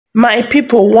My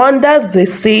people, wonders they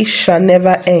say shall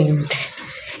never end.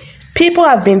 People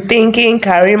have been thinking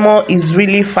Karimo is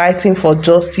really fighting for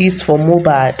justice for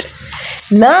Mohbad.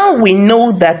 Now we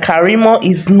know that Karimo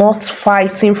is not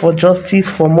fighting for justice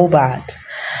for Mohbad.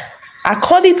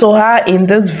 According to her in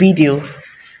this video,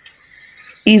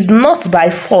 it's not by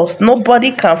force.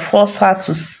 Nobody can force her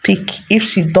to speak if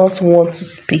she don't want to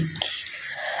speak.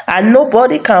 And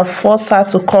nobody can force her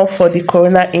to come for the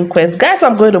coroner inquest. Guys,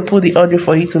 I'm going to put the audio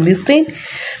for you to listen.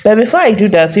 But before I do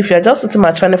that, if you're just visiting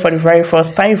my channel for the very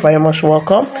first time, you're very much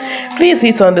welcome. Please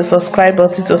hit on the subscribe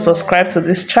button to subscribe to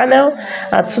this channel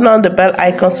and turn on the bell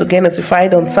icon to get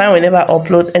notified on time whenever I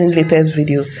upload any latest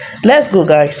video. Let's go,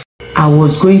 guys. I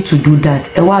was going to do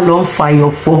that. Long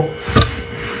fire for.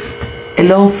 A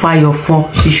long fire for.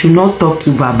 She should not talk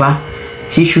to Baba.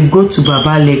 She should go to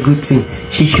Baba Legutin.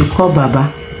 She should call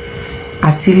Baba.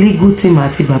 Àti legal team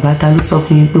àti bàbá ta ló sọ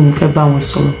fún yín pé mo fẹ́ bá wọn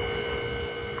sọ̀rọ̀.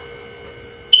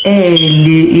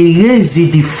 Lè erase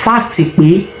the fact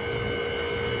pé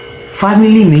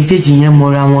family méjèèjì yẹn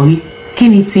mọra wọn rí. Kí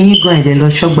ni tí yín gan ẹ̀dẹ̀ lọ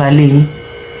ṣọ́gbà lé yín?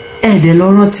 Ẹ̀dẹ̀ lọ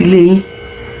rántí lé yín.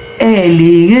 Lè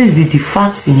erase the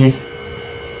fact yẹn.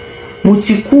 Mo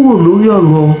ti kúrò lórí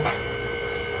ọ̀rọ̀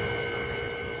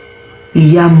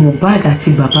ìyá Mohbad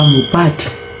àti bàbá Mohbad.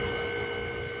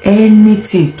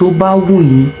 Anything tó bá wù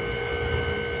yín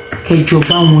kẹjọ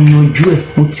bá wọn yanjú ẹ̀,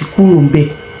 mo ti kúrò ńbẹ̀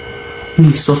ní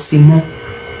ìsọsí mọ́.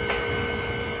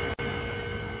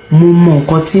 Mo mọ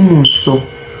nǹkan tí mò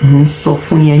ń sọ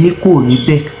fún yẹn ní kò rí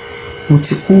bẹ́ẹ̀. Mo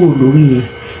ti kúrò lórí yẹn.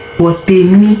 But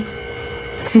èmi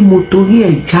tí mo torí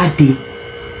ẹ̀ jáde,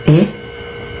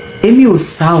 èmi ò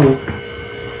sá o.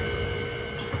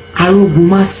 Arógun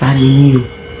má sá ni mí o.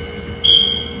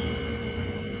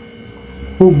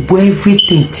 Gbogbo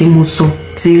everything tí mo sọ,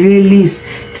 ti release,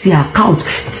 ti account,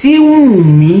 tí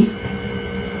Wunmi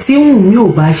ò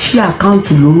bá ṣí account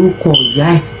lórúkọ ìyá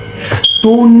ẹ̀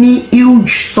tó ní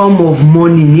huge sum of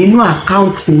money nínú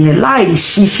account yẹn láì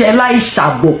ṣiṣẹ́ láì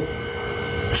ṣàbọ̀,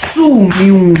 sue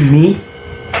mi Wunmi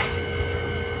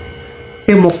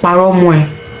pé mo parọ́ mọ́ ẹ.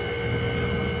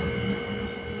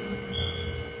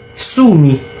 Sue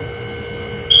mi.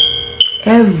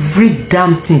 Every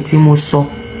damn thing tí mo sọ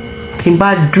tí n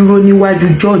bá dúró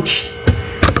níwájú George.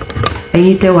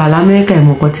 Ẹ̀yin tẹ́ wà l'Amẹ́ríkà ẹ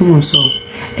mọ̀ nǹkan tí mò ń sọ.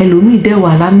 Ẹlòmíì dẹ̀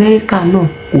wà l'Amẹ́ríkà náà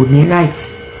kò ní right.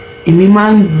 Èmi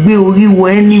máa ń gbé orí wọ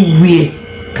anywhere.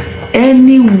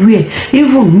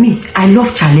 Even me, I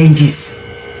love challenges.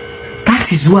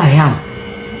 That is who I am.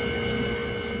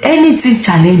 Anything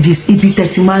challenges, ibi tẹ́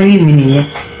ti máa ń rí mi nìyẹn.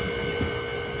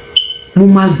 Mo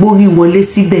máa gbórí wọlé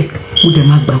síbẹ̀, mo dẹ̀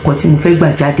máa gbà nǹkan tí mo fẹ́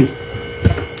gbà jáde.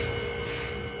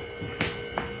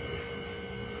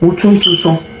 Mo tún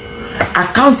sọ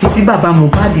àkáǹtì tí bàbá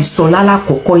Mohbad sọ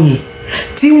lálàkọ́kọ́ yẹn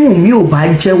tí Wunmi ò bá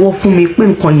jẹ́wọ́ fún mi pé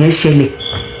nǹkan yẹn ṣẹlẹ̀,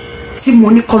 tí mo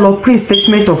ní kó lọ print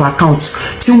statement of account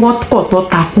tí wọ́n kọ̀ tó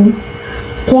takú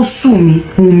kó sue mi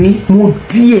Wunmi, mo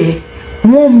díẹ̀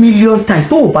 1 million times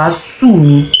tó ò bá sue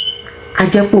mi á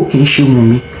jẹ́ pé ò kì í ṣe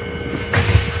Wunmi.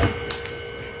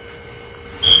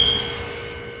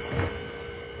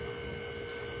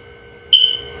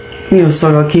 Mi ò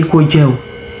sọ̀rọ̀ kí kó jẹ́ o.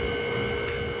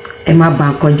 Ẹ má bà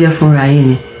nǹkan jẹ́ fúnra yín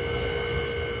ni.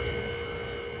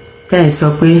 Tẹ́ ẹ sọ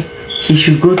pé she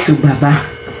should go to Baba.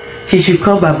 She should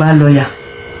call Baba lawyer.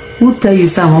 Who tell you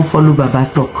say I wan follow Baba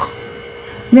talk?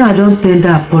 Me, I don tender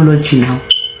apology now.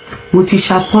 Mo ti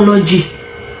ṣe apology.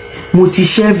 Mo ti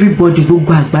ṣe everybody,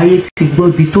 gbogbo àgbáyé ti gbọ́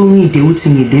ibi tó rìn dé ó ti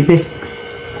rìn débẹ̀.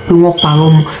 Pé wọ́n parọ́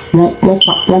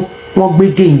wọ́n gbé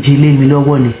gèǹjẹ lé mi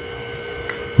lọ́wọ́ ni.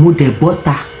 Mo dẹ̀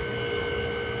bọ́ta.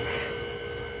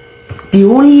 The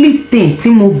only thing tí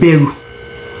mo bẹ̀rù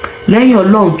lẹ́yìn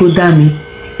Ọlọ́run tó dá mi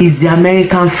is the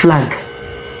American flag.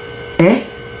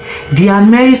 The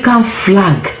American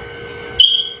flag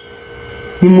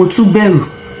ni mo tún bẹ̀rù.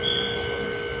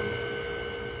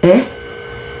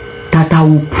 That I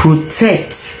will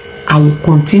protect. I will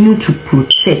continue to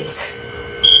protect.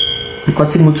 Nǹkan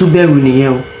tí mo tún bẹ̀rù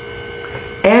nìyẹn o.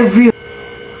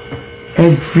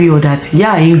 Every other thing.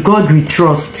 Yeah, in God we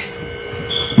trust.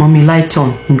 Mommy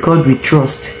Lighton, in God we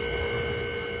trust.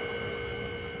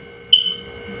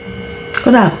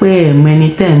 Kódà pé ẹ̀mẹ́ni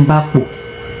tẹ́ ń bá pò.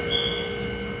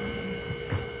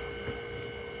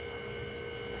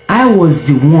 I was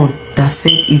the one that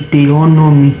said if they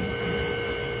honor me.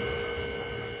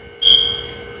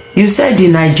 You said the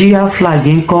Nigeria flag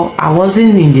ńkọ́. I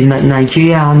wasn't in the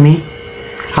Nigeria army.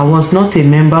 I was not a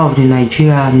member of the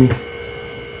Nigeria army.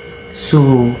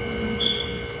 So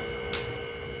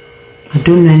I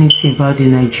don't know anything about the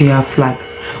Nigeria flag,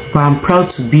 but I'm proud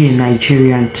to be a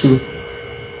Nigerian too.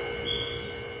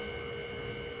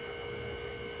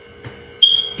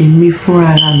 èmi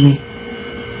fúnra mi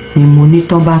ni mo ní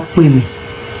tán bá pè mí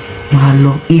máa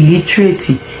lọ.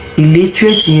 Illiterate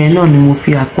yẹn náà ni mo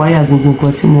fi acquire gbogbo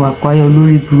nǹkan tí mo acquire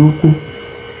olórí burúkú.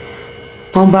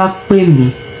 Tán bá pè mí,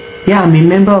 yeah, I'm a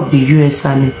member of the US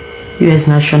Army, US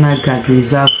National Guard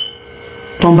Reserve.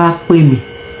 Tán bá pè mí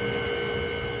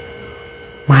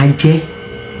máa jẹ́.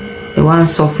 Ẹ wá ń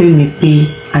sọ fún mi pé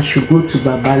I should go to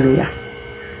Baba lawyer.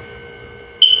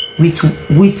 With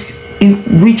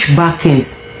which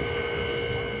backings?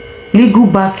 Legal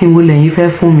backing will lẹ́yìn fẹ́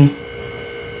fún mi.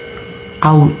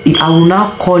 I will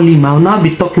now call him. I will now be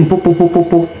talking po.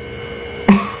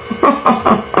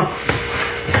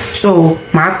 So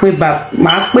màá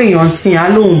pè yàn sìn á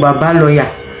lóhùn Baba lawyer.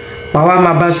 Màá wá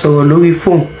máa bá sọ̀rọ̀ lórí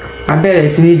phone. Màá bẹ̀rẹ̀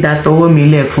sí ní da tọwọ́ mi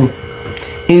lẹ̀ fún.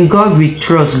 In God we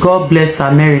trust. God bless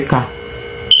America.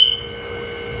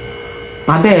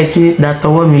 Màá bẹ̀rẹ̀ sí ní da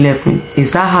tọwọ́ mi lẹ̀ fún.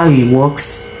 Is that how it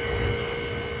works?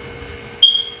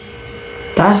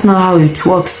 That's not how it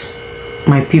works,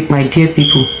 my dear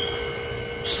people.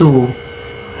 So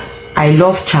I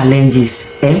love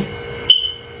challenges,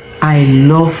 I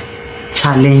love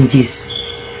challenges.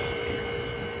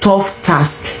 Tough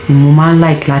task ni mo máa ń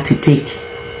like láti take.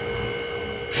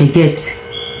 She get.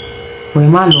 But ẹ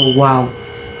má lọ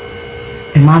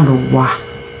wá.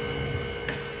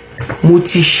 Mo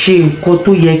ti ṣe nǹkan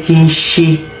tó yẹ kí n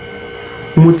ṣe.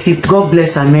 God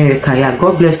bless America, yeah,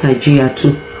 God bless Nigeria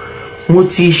too. Mo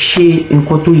ti ṣe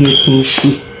nǹkan tó yẹ kí n ṣe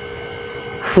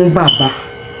fún bàbá.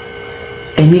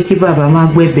 Ẹni kí bàbá má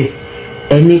gbẹ̀bẹ̀,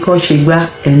 ẹni kó ṣe gbá,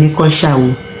 ẹni kó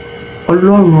ṣàwo.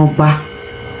 Ọlọ́run ọba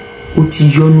ó ti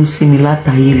yọ́nú sí mi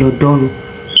látayé lọ́dọ́run.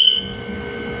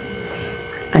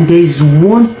 And there is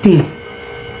one thing,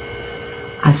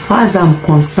 as far as I'm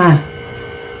concerned,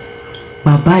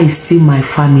 Baba is still my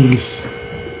family.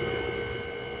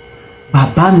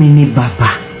 Baba mi ni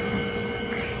bàbá.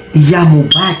 Ìyá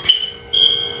Mohbad.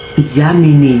 Ìyá mi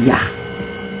ni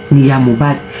ìyá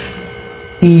Mohbad.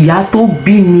 Ìyá tó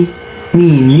bí mi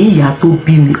ni ìyá tó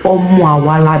bí mi. Ọmọ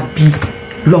àwa la bí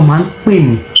ló máa ń pè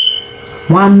mí.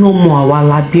 Wọ́n á ná ọmọ àwa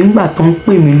la bí. Nígbà tó ń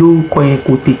pè mí lórúkọ yẹn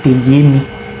kò tètè yé mi.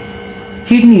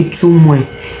 Kí ni ìtumọ̀ ẹ̀?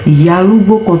 Ìyá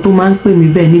arúgbó kan tó máa ń pè mí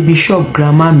bẹ́ẹ̀ ní bishop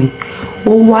grandma mi,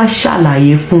 ó wá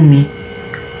ṣàlàyé fún mi.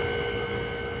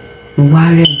 Wá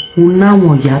rẹ̀ mo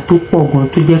náwọn ìyá tó pọ̀ gan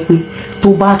tó jẹ́ pé tó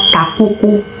bá ta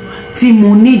kókó tí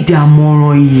mo ní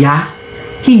ìdàmọ̀ràn ìyá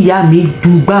kí ìyá mi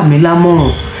dùn gbà mí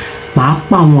lámọ̀ràn, màá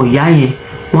pa àwọn ìyá yẹn.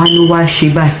 Wọ́n á ní wá ṣe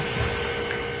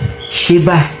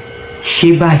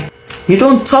báyìí. You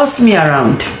don't toss me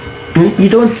around. You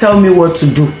don't tell me what to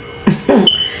do.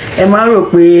 Ẹ má rò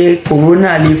pé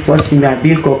corona lè force mi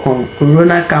àbí kankan.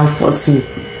 Corona can't force me.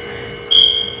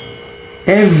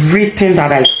 Everything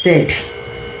that I said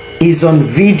is on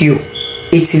video.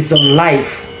 It is on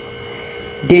live.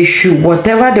 They should,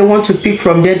 whatever they want to pick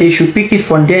from there, they should pick it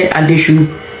from there, and they should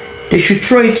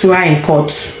throw it to her in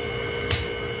court.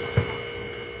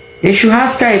 They should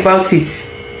ask her about it.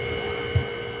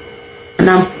 And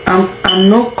I'm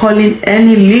not calling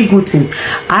any legal thing.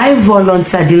 I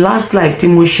volunteered the last live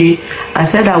Timoshe. I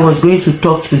said I was going to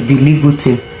talk to the legal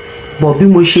team. But bí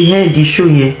mo ṣe heard the show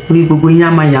yẹn, we gbogbo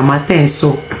yama ten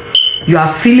so. You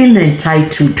are feeling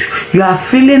entitled. You are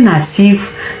feeling as if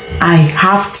I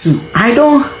have to. I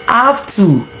don't have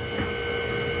to.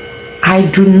 I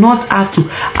do not have to.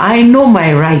 I know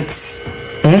my rights.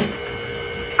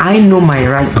 I know my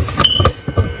rights.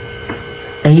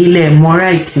 Ẹ̀yin lẹ mọ̀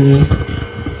right yín.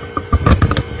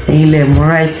 Ẹ̀yin lẹ mọ̀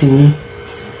right yín.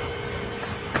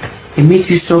 Èmi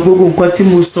ti sọ gbogbo nǹkan tí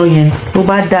mo sọ yẹn tó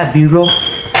bá dàbí irọ́.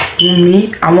 Wunmi,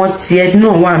 àwọn tiẹ̀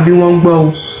náà wà bí wọ́n gbọ́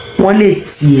o. Wọ́n lè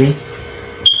tiẹ̀.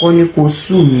 Ó ní kò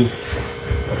sú mi.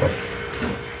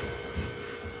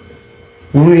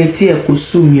 Mo ń retí ẹ kò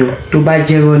sú mi o. Tó bá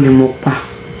jẹ́rọ́ ni mo pa.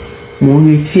 Mo ń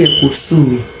retí ẹ kò sú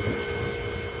mi.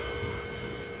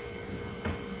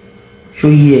 Ṣó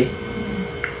yẹ.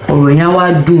 Ọ̀rọ̀ yẹn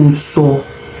wá dùn sọ.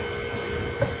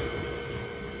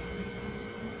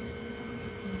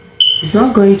 It's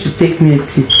not going to take me a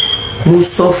tea. Mo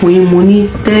sọ fún yín mo ní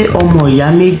tẹ́ ọmọ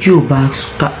ìyá méjì ò bá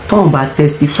tán bá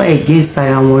testify against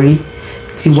ara wọn rí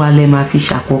tí wá lẹ́ máa fi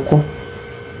ṣàkọ́kọ́.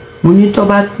 Mo ní tó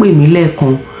bá pè mí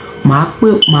lẹ́ẹ̀kan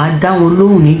màá dá wọn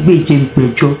lóhùn ní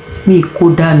gbèjègbèjọ ní kó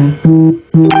dànù.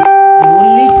 The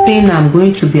only thing I'm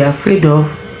going to be afraid of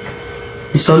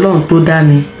is Ọlọ́run tó dá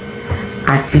mi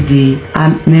àti the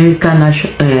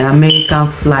American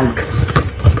flag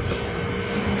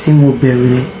tí mo bẹ̀rù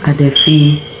rẹ̀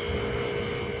adẹ́fí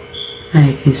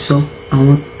àìkí sọ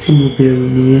àwọn tí mo bẹ̀rù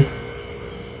nìyẹn.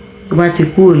 Tó bá ti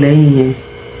kúrò lẹ́yìn yẹn,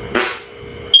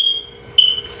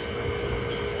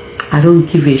 I don't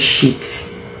give a shit.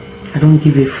 I don't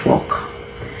give a fuck.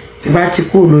 tí bá ti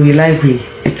kúrò lórí live yìí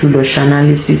ẹ tún lọ ṣe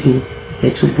analysis yìí ẹ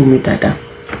tún bú mi dáadáa.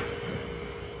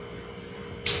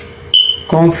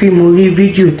 Confirm mo rí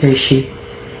fídíò tẹ́ ṣe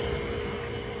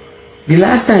the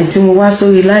last time tí mo wá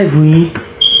sórí live yìí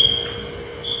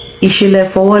ìṣẹ̀lẹ̀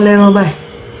fọwọ́ lẹ́rán báyìí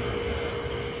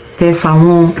tẹ́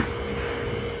fàwọn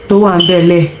tó wà ń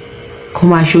bẹ̀lẹ̀ kó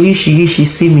máa ṣe oríṣiríṣi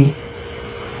sí mi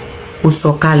ó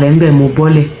sọ kalẹ̀ ń bẹ̀ mo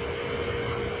bọ́lẹ̀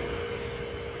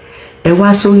ẹ wá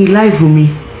sórí live mi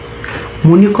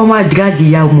mo ní kó má drag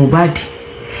ìyá Mohbad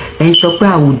ẹ sọ pé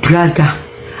I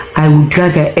will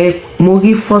drag her ẹ mo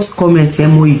rí first comment ẹ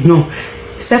mo ignore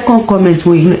second comment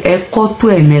mo ignore ẹ kọ́ tó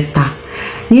ẹ̀mẹ́ta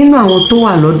nínú àwọn tó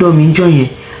wà lọ́dọ̀ mi jọ yẹn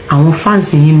àwọn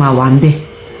fans yín máa wà ń bẹ̀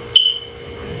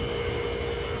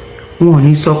wọn ò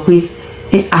ní sọ pé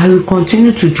I will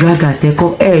continue to drag her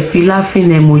tẹ́kọ̀ ẹ fi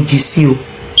laughing emoji sí o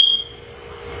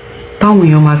táwọn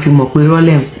èèyàn máa fi mọ̀ pé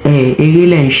eré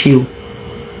lẹ̀ ń ṣe o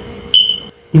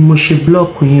ni mo ṣe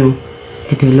block yín o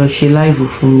ẹ̀dẹ̀ lọ ṣe live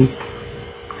fún mi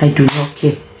I do not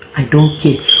care I don't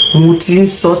care mo ti ń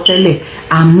sọ tẹ́lẹ̀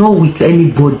I'm not with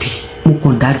anybody mo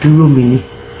kàn dá dúró mi ni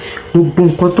gbogbo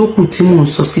nǹkan tó kù tí mò ń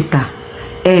sọ síta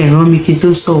ràn mí kí n tó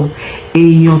sọ o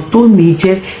èèyàn tó mi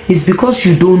jẹ́ is because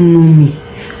you don't know me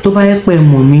tó bá yẹ pé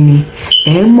mọ̀ mí ni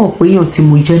mọ̀ pé èèyàn tí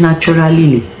mo jẹ́ naturally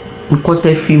lè nǹkan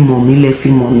tẹ́ fi mọ̀ mí lẹ fi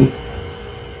mọ̀ mí.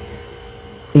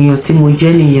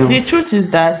 The truth is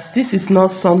that this is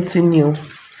not something new.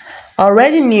 I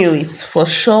already knew it for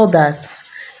sure that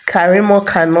Karimo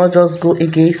cannot just go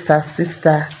against her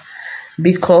sister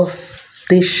because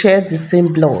they share the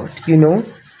same blood, you know.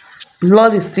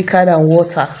 Blood is thicker than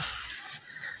water.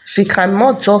 She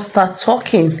cannot just start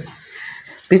talking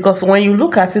because when you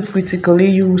look at it critically,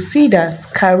 you will see that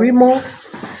Karimo,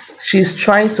 she's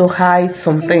trying to hide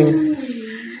some things.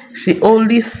 She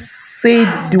only say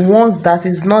the ones that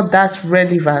is not that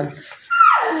relevant.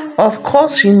 Of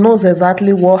course, she knows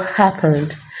exactly what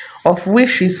happened, of which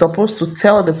she's supposed to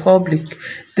tell the public,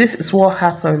 this is what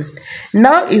happened.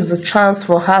 Now is a chance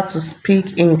for her to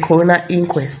speak in coroner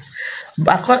inquest.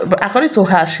 According to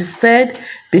her, she said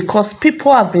because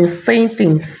people have been saying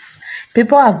things,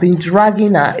 people have been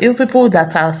dragging her, even people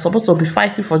that are supposed to be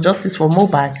fighting for justice for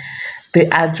Mohbad, they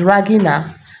are dragging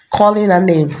her, calling her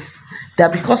names.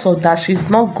 That because of that, she's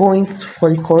not going for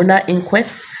the coroner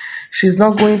inquest. She's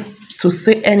not going to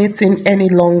say anything any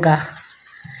longer.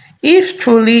 If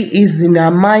truly is in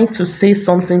her mind to say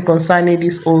something concerning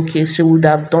this whole case, she would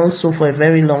have done so for a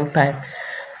very long time.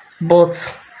 But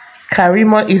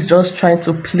Karimo is just trying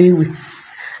to play with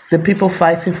the people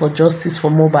fighting for justice for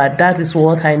Mohbad. That is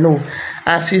what I know.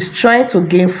 And she's trying to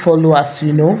gain followers,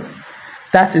 you know.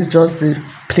 That is just the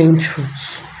plain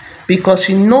truth. Because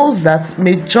she knows that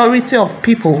majority of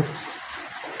people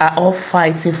are all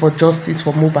fighting for justice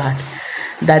for Mohbad,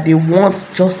 that they want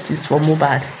justice for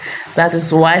Mohbad. That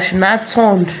is why she now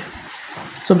turned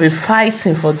to be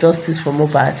fighting for justice for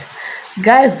Mohbad.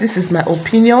 Guys, this is my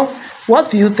opinion.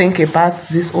 What do you think about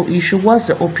this whole issue? What's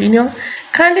your opinion?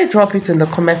 Kindly drop it in the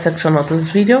comment section of this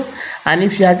video. And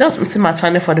if you are just meeting my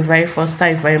channel for the very first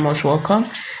time, very much welcome.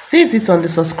 Please hit on the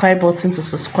subscribe button to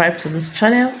subscribe to this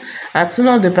channel and turn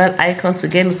on the bell icon to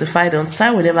get notified on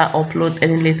time whenever I upload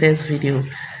any latest video.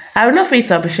 I will not forget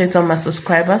to appreciate all my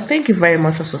subscribers. Thank you very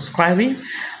much for subscribing.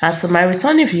 And to my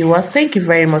returning viewers, thank you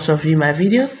very much for viewing my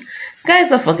videos. Guys,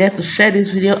 don't forget to share this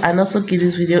video and also give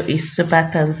this video a super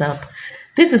thumbs up.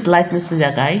 This is Lightness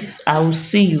Media, guys. I will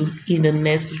see you in the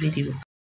next video.